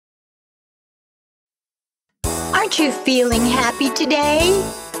Aren't you feeling happy today?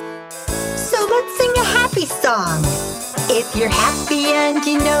 So let's sing a happy song. If you're happy and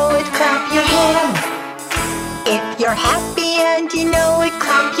you know it, clap your hands. If you're happy and you know it,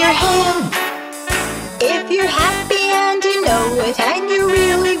 clap your hands. If you're happy and you know it, and you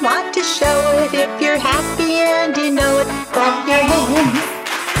really want to show it, if you're happy and you know it, clap your hands.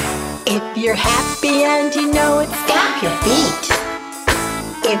 If you're happy and you know it, stamp your feet.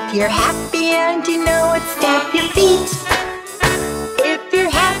 If you're happy and you know it, stamp your feet. If you're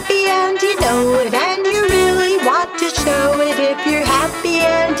happy and you know it, and you really want to show it, if you're happy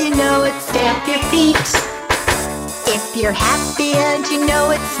and you know it, stamp your feet. If you're happy and you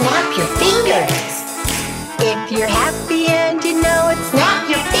know it, snap your fingers. If you're happy and you know it, snap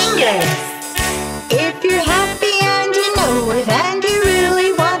your fingers. If you're happy and you know it, and you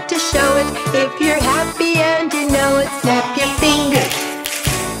really want to show it, if you're happy and you know it, snap your fingers.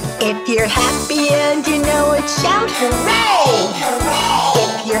 If you're happy and you know it, shout hooray!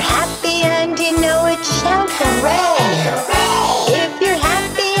 If you're happy and you know it, shout hooray! If you're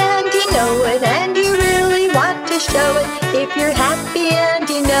happy and you know it, and you really want to show it, if you're happy and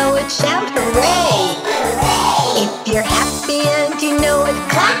you know it, shout hooray! If you're happy and you know it,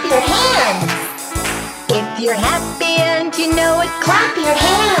 clap your hands. If you're happy and you know it, clap your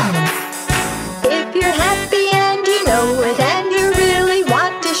hands. If you're happy and you know it, and you really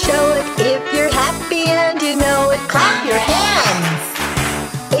want to show it, if you're happy and you know it, clap your hands.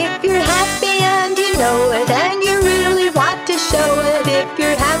 If you're happy and you know it, and you really want to show it, if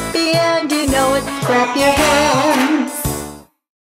you're happy and you know it, clap your hands.